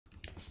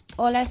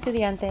Hola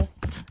estudiantes,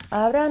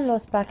 abran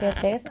los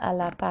paquetes a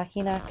la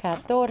página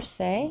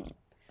 14.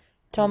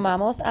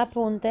 Tomamos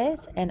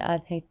apuntes en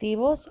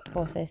adjetivos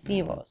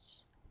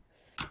posesivos.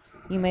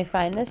 You may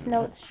find this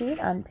notes sheet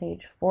on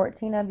page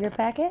 14 of your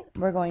packet.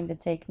 We're going to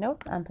take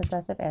notes on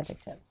possessive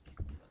adjectives.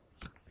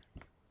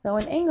 So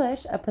in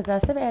English, a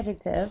possessive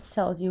adjective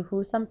tells you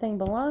who something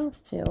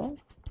belongs to,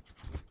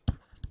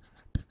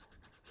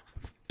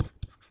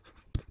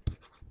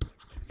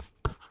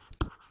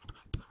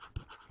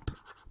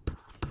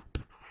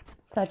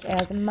 such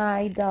as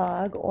my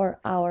dog or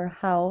our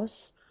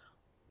house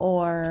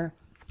or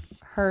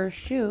her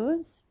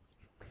shoes,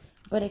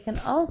 but it can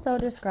also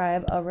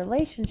describe a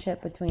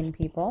relationship between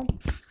people,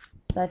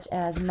 such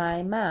as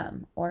my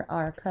mom or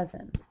our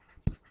cousin.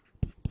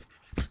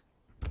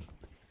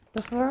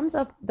 The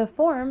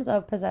forms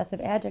of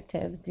possessive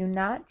adjectives do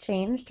not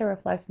change to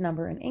reflect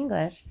number in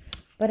English,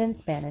 but in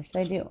Spanish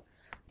they do.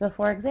 So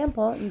for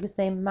example, you could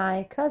say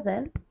my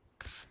cousin.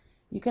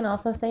 You can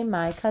also say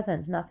my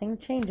cousins. Nothing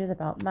changes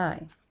about my.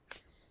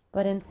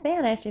 But in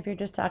Spanish, if you're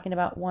just talking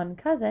about one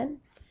cousin,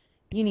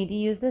 you need to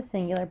use the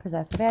singular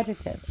possessive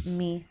adjective,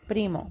 mi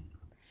primo.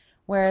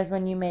 Whereas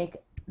when you make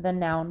the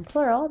noun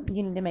plural,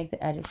 you need to make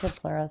the adjective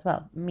plural as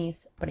well,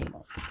 mis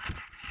primos.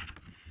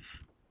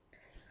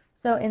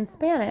 So in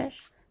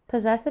Spanish,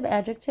 possessive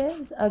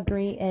adjectives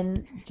agree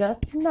in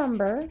just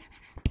number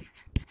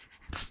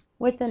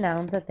with the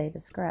nouns that they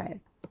describe.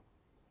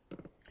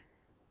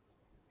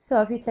 So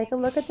if you take a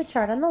look at the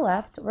chart on the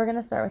left, we're going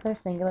to start with our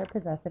singular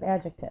possessive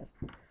adjectives.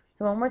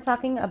 So when we're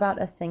talking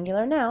about a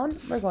singular noun,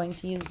 we're going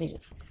to use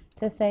these.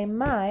 To say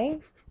my,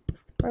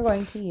 we're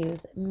going to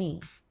use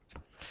me.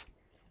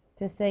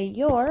 To say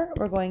your,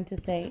 we're going to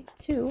say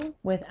to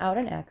without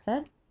an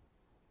accent.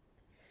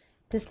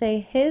 To say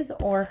his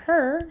or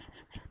her,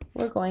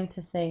 we're going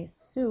to say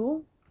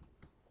su.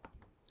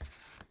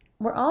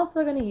 We're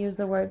also going to use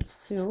the word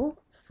su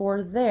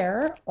for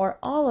their or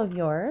all of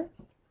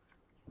yours.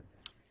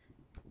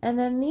 And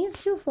then these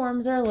two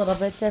forms are a little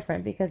bit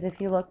different because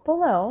if you look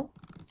below,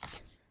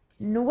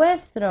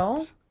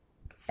 nuestro,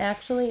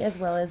 actually as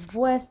well as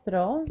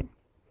vuestro,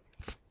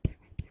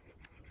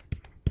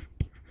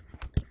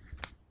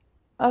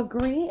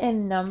 agree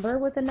in number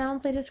with the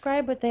nouns they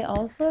describe, but they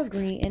also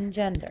agree in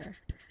gender.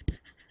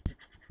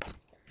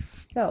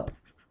 So,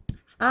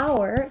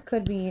 our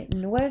could be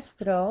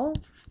nuestro,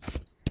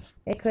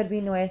 it could be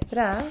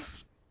nuestra,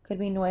 could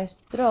be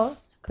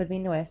nuestros, could be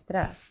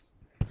nuestras.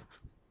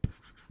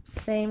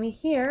 Same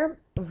here,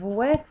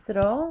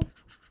 vuestro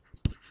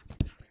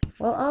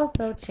will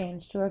also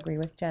change to agree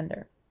with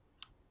gender.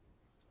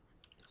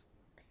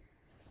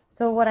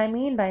 So what I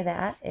mean by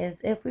that is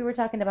if we were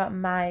talking about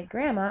my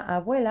grandma,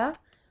 abuela,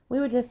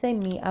 we would just say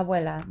mi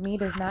abuela. Mi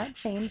does not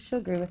change to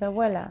agree with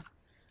abuela.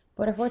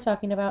 But if we're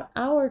talking about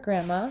our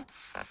grandma,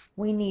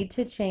 we need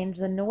to change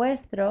the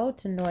nuestro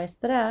to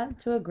nuestra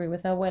to agree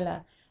with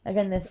abuela.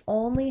 Again, this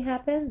only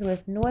happens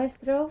with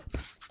nuestro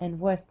and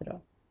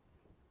vuestro.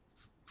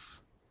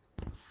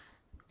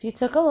 If you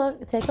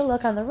take a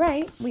look on the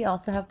right, we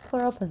also have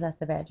plural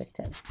possessive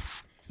adjectives.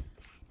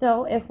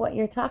 So if what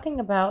you're talking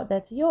about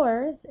that's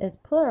yours is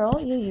plural,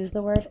 you use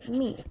the word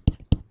mis.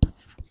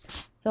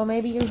 So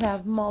maybe you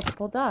have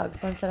multiple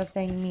dogs. So instead of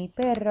saying mi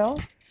perro,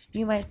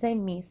 you might say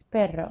mis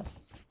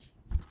perros.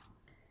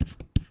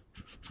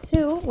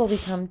 Two will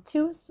become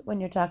tus when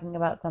you're talking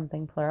about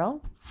something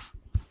plural.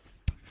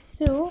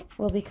 Su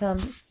will become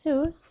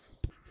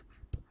sus.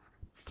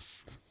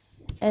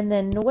 And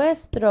then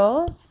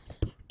nuestros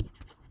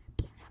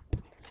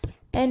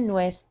and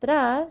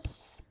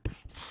nuestras,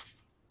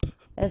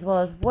 as well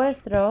as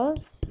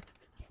vuestros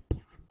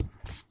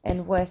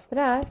and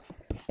vuestras,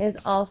 is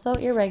also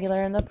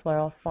irregular in the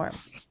plural form.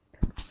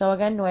 So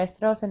again,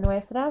 nuestros and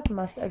nuestras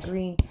must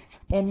agree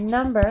in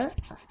number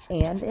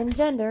and in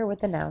gender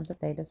with the nouns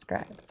that they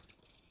describe.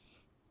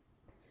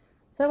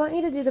 So I want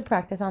you to do the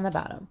practice on the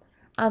bottom.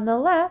 On the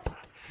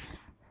left,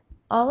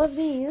 all of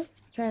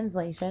these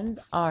translations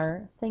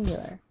are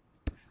singular.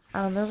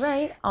 On the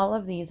right, all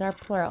of these are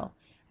plural.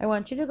 I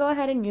want you to go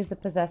ahead and use the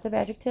possessive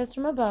adjectives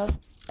from above,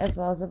 as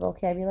well as the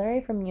vocabulary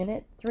from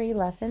Unit 3,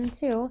 Lesson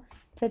 2,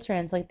 to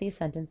translate these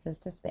sentences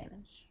to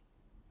Spanish.